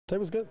Today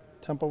was good.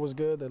 Tempo was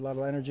good. They had a lot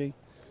of energy.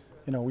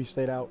 You know, we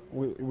stayed out.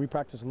 We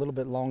practice a little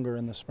bit longer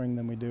in the spring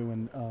than we do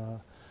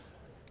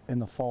in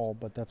the fall,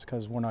 but that's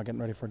because we're not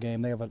getting ready for a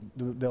game.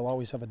 They'll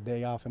always have a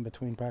day off in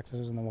between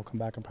practices, and then we'll come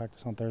back and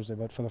practice on Thursday.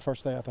 But for the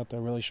first day, I thought they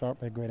were really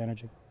sharp. They had great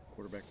energy.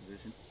 Quarterback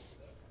position?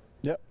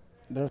 Yep.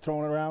 They're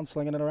throwing it around,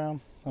 slinging it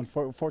around.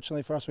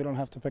 Unfortunately for us, we don't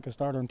have to pick a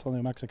starter until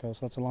New Mexico,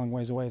 so that's a long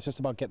ways away. It's just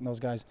about getting those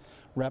guys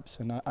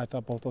reps, and I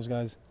thought both those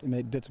guys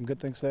did some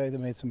good things today. They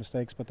made some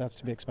mistakes, but that's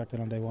to be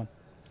expected on day one.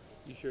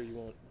 You sure you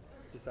won't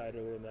decide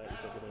earlier than that? You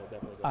think it'll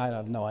definitely go? I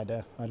have no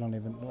idea. I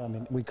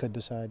mean, we could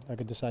decide. I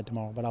could decide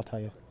tomorrow, but I'll tell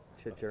you.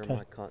 Should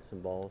Jeremiah caught some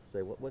balls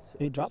today?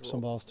 He dropped some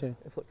balls too.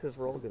 What's his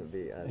role going to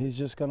be? He's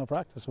just going to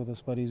practice with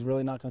us, but he's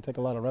really not going to take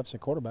a lot of reps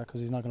at quarterback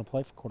because he's not going to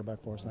play for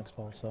quarterback for us next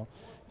fall. So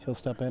he'll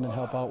step in and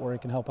help out where he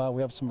can help out.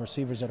 We have some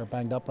receivers that are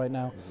banged up right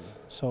now,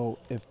 so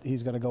if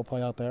he's going to go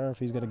play out there, if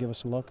he's going to give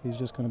us a look, he's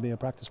just going to be a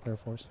practice player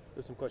for us.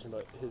 There's some question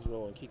about his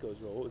role and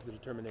Kiko's role. What was the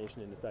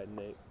determination in deciding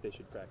they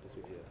should practice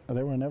with you?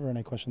 There were never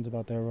any questions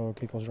about their role or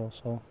Kiko's role,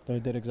 so they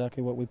did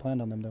exactly what we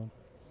planned on them doing.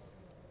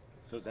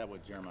 So is that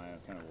what Jeremiah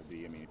kind of will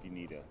be? I mean, if you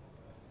need a...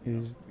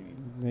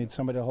 Needs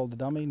somebody to hold the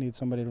dummy, needs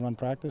somebody to run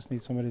practice,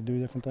 needs somebody to do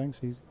different things.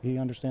 He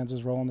understands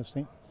his role in this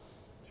team.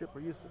 Chip,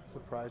 are you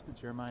surprised that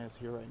Jeremiah is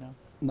here right now?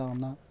 No, I'm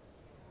not.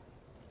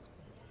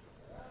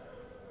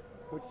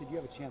 Coach, did you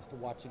have a chance to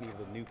watch any of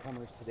the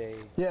newcomers today?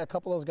 Yeah, a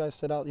couple of those guys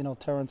stood out. You know,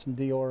 Terrence and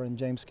Dior and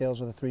James Scales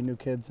were the three new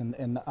kids,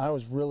 and I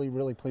was really,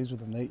 really pleased with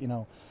them. They, you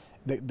know,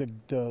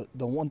 the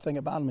one thing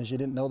about them is you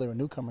didn't know they were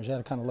newcomers. You had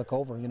to kind of look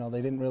over. You know,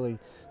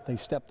 they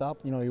stepped up.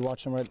 You know, you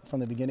watch them right from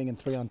the beginning in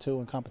 3-on-2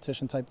 and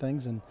competition type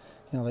things, and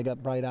you know they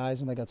got bright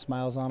eyes and they got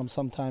smiles on them.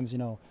 Sometimes, you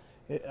know,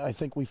 I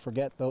think we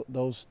forget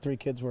those three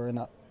kids were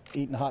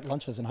eating hot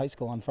lunches in high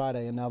school on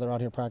Friday, and now they're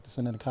out here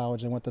practicing in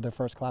college. They went to their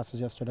first classes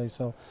yesterday.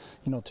 So,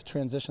 you know, to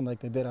transition like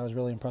they did, I was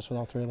really impressed with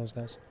all three of those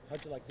guys.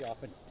 How'd you like the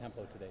offensive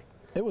tempo today?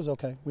 It was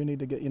okay. We need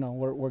to get, you know,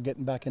 we're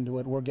getting back into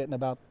it. We're getting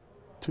about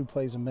 2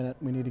 plays a minute.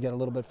 We need to get a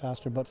little bit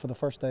faster, but for the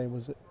first day,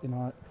 you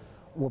know,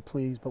 we're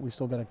pleased, but we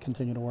still got to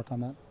continue to work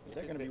on that. Is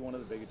that going to be one of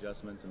the big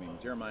adjustments? I mean,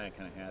 Jeremiah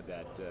kind of had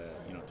that,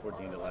 you know, towards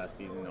the end of last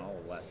season, all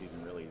of last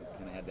season really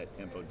kind of had that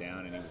tempo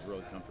down, and he was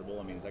really comfortable.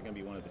 I mean, is that going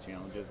to be one of the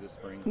challenges this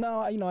spring?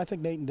 No, you know, I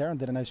think Nate and Darren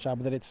did a nice job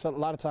with it. It's a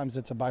lot of times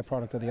it's a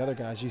byproduct of the other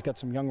guys. You've got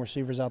some young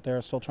receivers out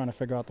there still trying to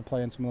figure out the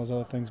play and some of those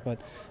other things,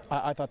 but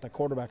I thought the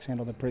quarterbacks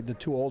handled it the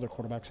two older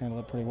quarterbacks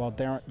handled it pretty well.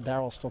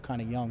 Darryl's still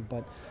kind of young,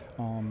 but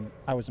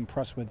I was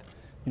impressed with,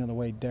 you know, the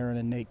way Darren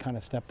and Nate kind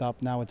of stepped up.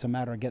 Now it's a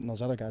matter of getting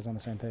those other guys on the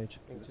same page.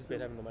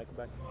 Anticipate having LaMichael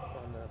back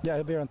on Yeah,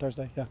 he'll be here on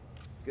Thursday, yeah.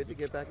 Good to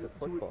get back to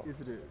football.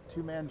 Is it a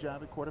two-man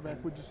job at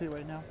quarterback, would you say,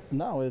 right now?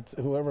 No, it's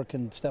whoever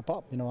can step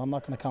up. You know, I'm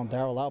not going to count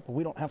Darryl out, but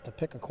we don't have to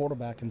pick a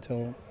quarterback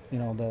until, you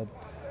know, the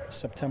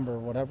September,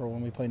 whatever,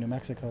 when we play New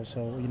Mexico.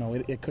 So, you know,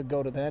 it could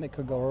go to then, it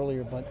could go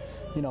earlier, but,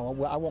 you know,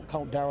 I won't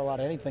count Darryl out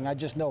of anything. I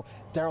just know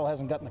Darryl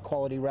hasn't gotten the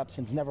quality reps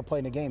and he's never played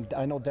in a game.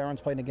 I know Darren's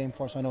played in a game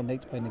for us. I know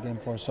Nate's played in a game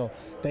for us. So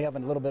they have a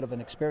little bit of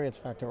an experience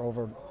factor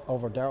over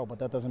Darryl, but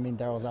that doesn't mean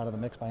Darryl's out of the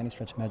mix by any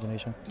stretch of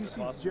imagination. Do you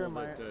see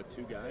Jeremiah that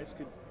two guys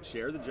could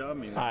share the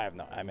job? I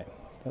mean,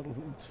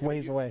 it's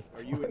ways away.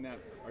 Are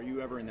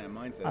you ever in that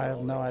mindset? I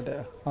have no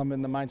idea. I'm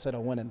in the mindset of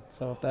winning.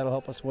 So if that'll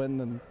help us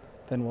win,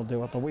 then we'll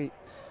do it. But we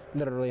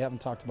literally haven't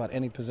talked about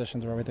any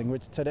positions or everything,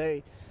 which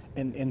today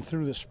and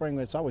through the spring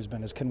it's always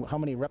been is how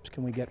many reps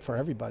can we get for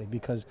everybody,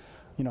 because,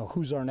 you know,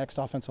 who's our next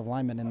offensive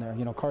lineman in there?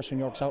 You know, Carson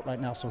York's out right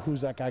now, so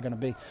who's that guy going to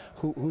be?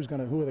 Who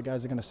are the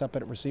guys that are going to step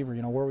at receiver?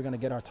 You know, where are we going to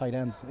get our tight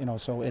ends? You know,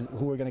 so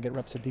who are going to get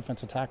reps at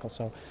defensive tackle?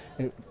 So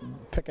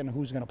picking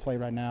who's going to play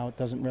right now, it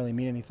doesn't really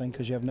mean anything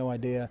because you have no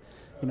idea.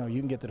 You know,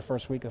 you can get to the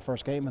first week of the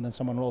first game and then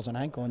someone rolls an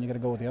ankle and you got to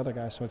go with the other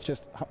guy. So it's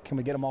just, can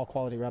we get them all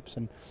quality reps?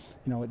 And,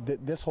 you know,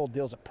 this whole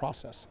deal's a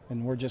process,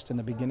 and we're just in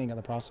the beginning of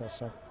the process.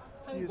 So.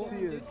 How did Darren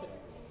do today?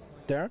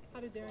 Darren? How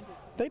did Darren do today?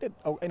 They did.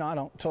 Oh, you know, I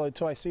don't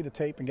till I see the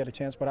tape and get a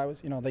chance. But I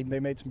was, you know, they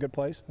made some good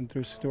plays and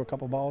threw a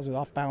couple balls. It was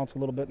off balance a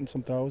little bit in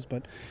some throws.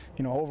 But,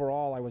 you know,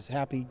 overall, I was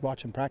happy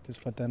watching practice.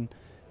 But then,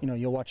 you know,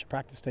 you'll watch the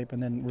practice tape,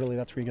 and then really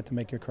that's where you get to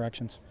make your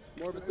corrections.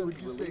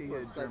 Would you say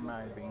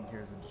Jeremiah being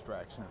here is a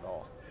distraction at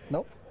all?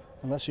 Nope,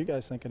 unless you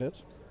guys think it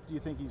is. Do you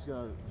think he's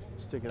going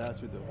to stick it out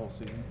through the whole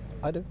season?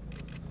 I do.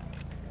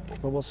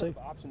 But we'll see.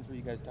 What options were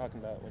you guys talking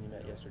about when you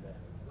met yesterday?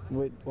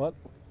 Wait, what?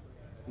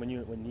 When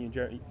you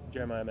and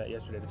Jeremiah met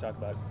yesterday to talk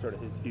about sort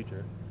of his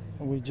future.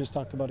 We just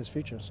talked about his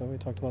future, so we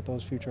talked about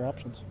those future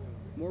options.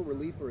 More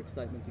relief or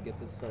excitement to get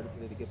this started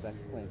today, to get back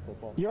to playing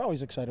football? You're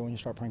always excited when you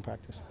start playing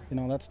practice. You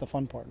know, that's the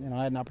fun part. You know,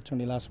 I had an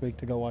opportunity last week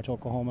to go watch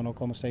Oklahoma and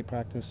Oklahoma State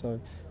practice, so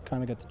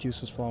kind of got the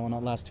juices flowing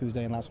on last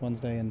Tuesday and last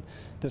Wednesday. And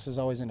this is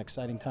always an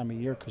exciting time of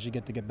year because you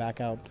get to get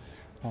back out.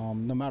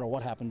 No matter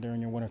what happened during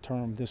your winter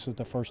term, this is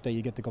the first day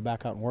you get to go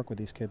back out and work with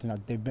these kids. You know,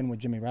 they've been with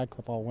Jimmy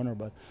Radcliffe all winter,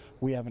 but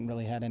we haven't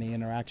really had any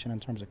interaction in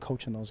terms of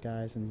coaching those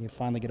guys. And you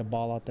finally get a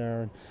ball out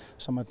there, and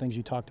some of the things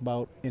you talked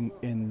about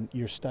in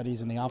your studies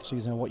in the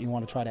offseason and what you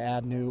want to try to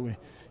add new,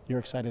 you're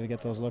excited to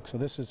get those looks. So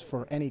this is,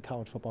 for any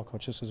college football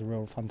coach, this is a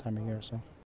real fun time of year. So.